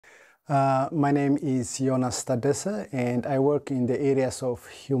My name is Yonas Tadesse, and I work in the areas of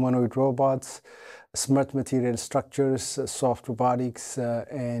humanoid robots, smart material structures, soft robotics,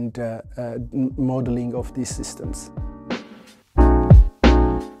 and modeling of these systems.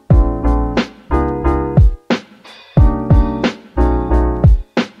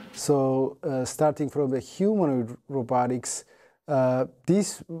 So, starting from the humanoid robotics,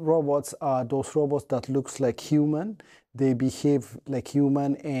 these robots are those robots that looks like human. They behave like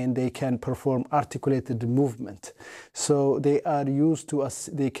human and they can perform articulated movement. So they are used to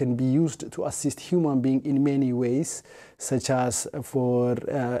they can be used to assist human being in many ways, such as for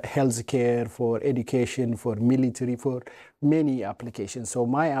healthcare, for education, for military, for many applications. So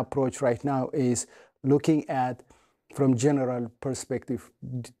my approach right now is looking at from general perspective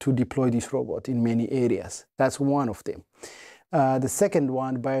to deploy this robot in many areas. That's one of them. The second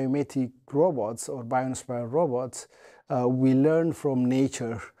one, biomimetic robots or bio-inspired robots, we learn from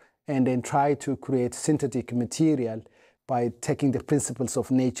nature and then try to create synthetic material by taking the principles of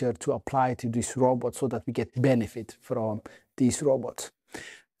nature to apply to these robots so that we get benefit from these robots.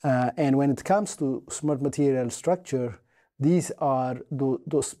 And when it comes to smart material structure, these are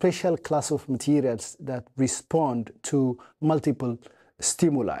those special class of materials that respond to multiple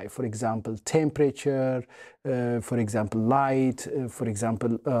stimuli, for example, temperature, for example, light, for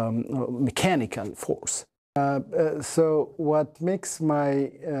example, mechanical force. So what makes my,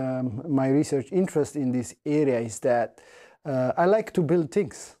 my research interest in this area is that I like to build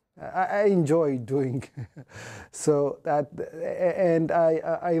things. I enjoy doing so that, and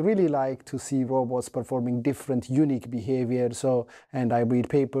I really like to see robots performing different unique behavior. So, and I read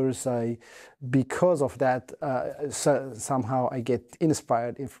papers. Because of that, somehow I get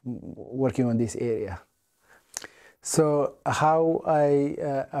inspired if working on this area. So, how I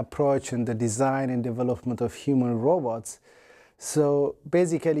approach in the design and development of human robots. So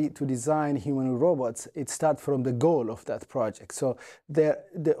basically, to design human robots, it starts from the goal of that project. So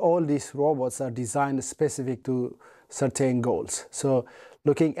all these robots are designed specific to certain goals. So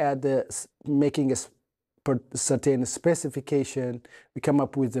looking at making a certain specification, we come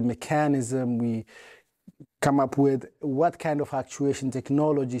up with the mechanism, we come up with what kind of actuation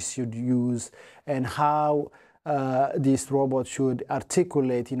technologies should use and how this robot should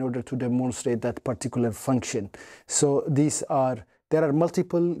articulate in order to demonstrate that particular function. So there are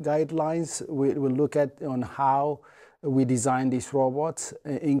multiple guidelines we'll look at on how we design these robots,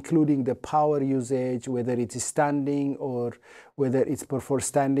 including the power usage, whether it is standing or whether it's for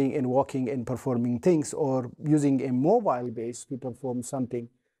standing and walking and performing things, or using a mobile base to perform something.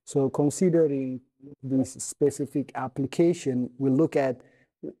 So considering this specific application, we'll look at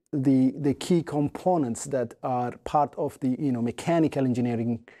the key components that are part of the mechanical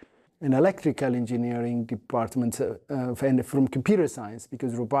engineering and electrical engineering departments and from computer science,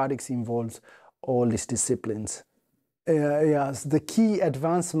 because robotics involves all these disciplines. Yes, the key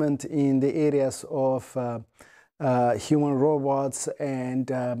advancement in the areas of human robots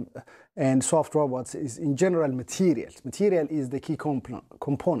and soft robots is in general materials. Material is the key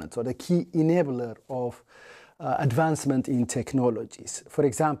component or the key enabler of advancement in technologies. For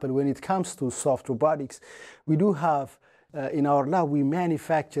example, when it comes to soft robotics, we do have in our lab, we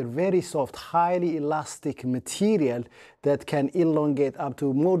manufacture very soft, highly elastic material that can elongate up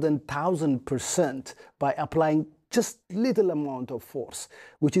to more than 1,000% by applying just little amount of force,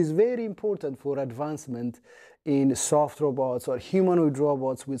 which is very important for advancement in soft robots or humanoid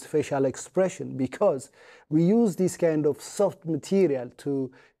robots with facial expression, because we use this kind of soft material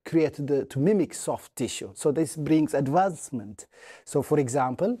to mimic soft tissue. So this brings advancement. So for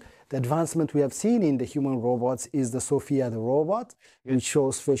example, the advancement we have seen in the human robots is the Sophia the robot, which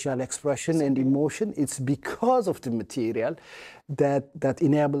shows facial expression and emotion. It's because of the material that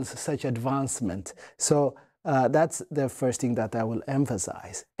enables such advancement. So that's the first thing that I will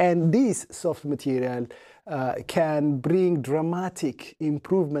emphasize. And this soft material can bring dramatic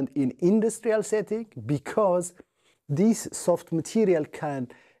improvement in industrial setting, because this soft material can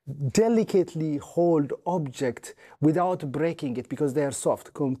delicately hold object without breaking it, because they are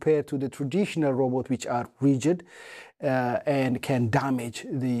soft compared to the traditional robot, which are rigid and can damage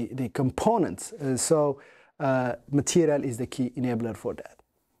the components. So material is the key enabler for that.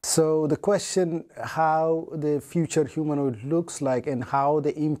 So the question how the future humanoid looks like and how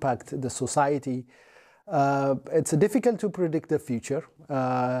they impact the society, it's difficult to predict the future.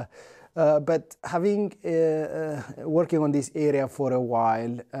 But having working on this area for a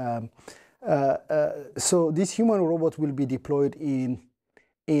while, so this human robot will be deployed in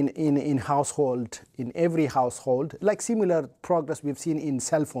household, in every household, like similar progress we've seen in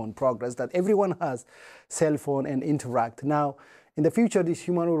cell phone progress, that everyone has cell phone and interact. Now, In the future, this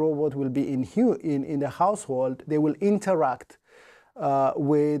humanoid robot will be in the household. They will interact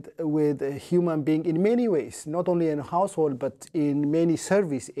with a human being in many ways, not only in household, but in many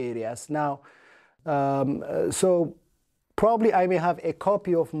service areas. Now, so probably I may have a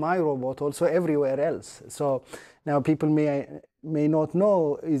copy of my robot also everywhere else. So now people may not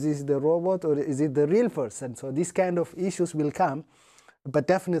know, is this the robot or is it the real person? So these kind of issues will come, but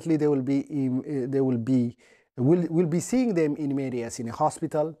definitely we'll be seeing them in areas, in a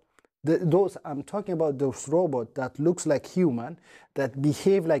hospital. Those I'm talking about, those robots that looks like human, that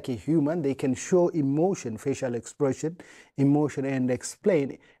behave like a human. They can show emotion, facial expression, emotion, and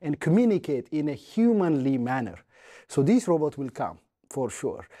explain and communicate in a humanly manner. So these robots will come for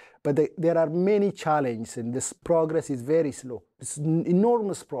sure. But there are many challenges, and this progress is very slow. It's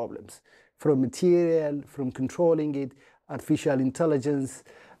enormous problems, from material, from controlling it, artificial intelligence.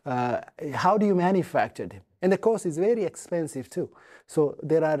 How do you manufacture them? And the cost is very expensive too. So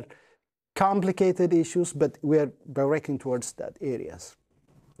there are complicated issues, but we're directing towards that areas.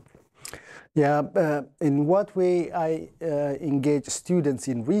 Yeah, in what way I engage students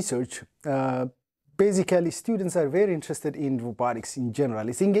in research? Basically, students are very interested in robotics in general.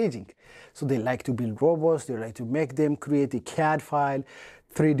 It's engaging. So they like to build robots, they like to make them, create a CAD file,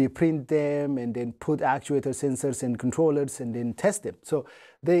 3D print them, and then put actuator sensors and controllers and then test them. So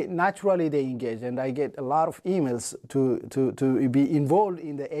naturally they engage, and I get a lot of emails to be involved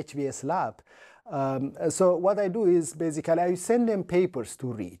in the HBS lab. So what I do is basically I send them papers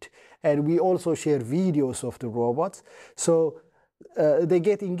to read, and we also share videos of the robots. So they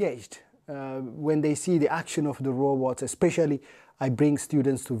get engaged when they see the action of the robots. Especially I bring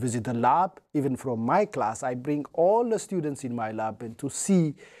students to visit the lab. Even from my class, I bring all the students in my lab and to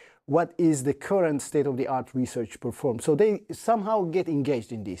see what is the current state-of-the-art research performed. So they somehow get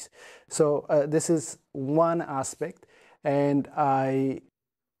engaged in this. So this is one aspect. And I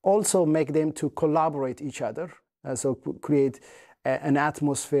also make them to collaborate each other. So create an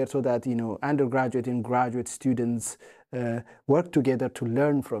atmosphere so that, you know, undergraduate and graduate students work together to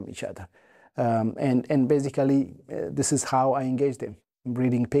learn from each other. And basically, this is how I engage them,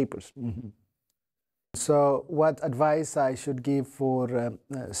 reading papers. Mm-hmm. So what advice I should give for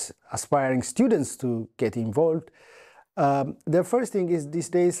aspiring students to get involved? The first thing is, these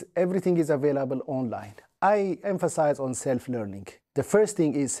days, everything is available online. I emphasize on self-learning. The first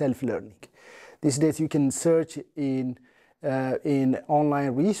thing is self-learning. These days, you can search in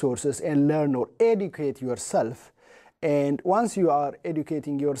online resources and learn or educate yourself. And once you are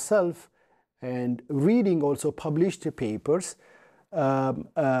educating yourself and reading also published papers,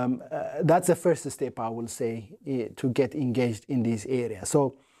 that's the first step, I will say, to get engaged in this area.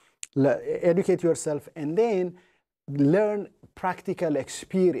 So educate yourself and then learn practical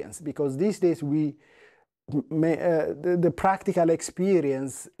experience, because these days the practical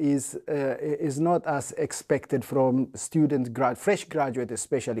experience is not as expected from fresh graduates,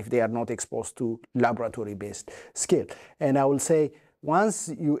 especially if they are not exposed to laboratory-based skill. And I will say, once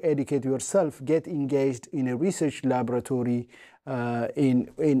you educate yourself, get engaged in a research laboratory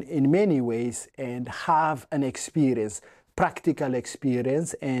in many ways, and have an experience, practical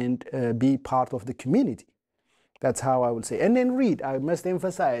experience, and be part of the community. That's how I would say. And then read. I must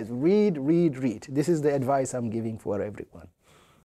emphasize, read, read, read. This is the advice I'm giving for everyone.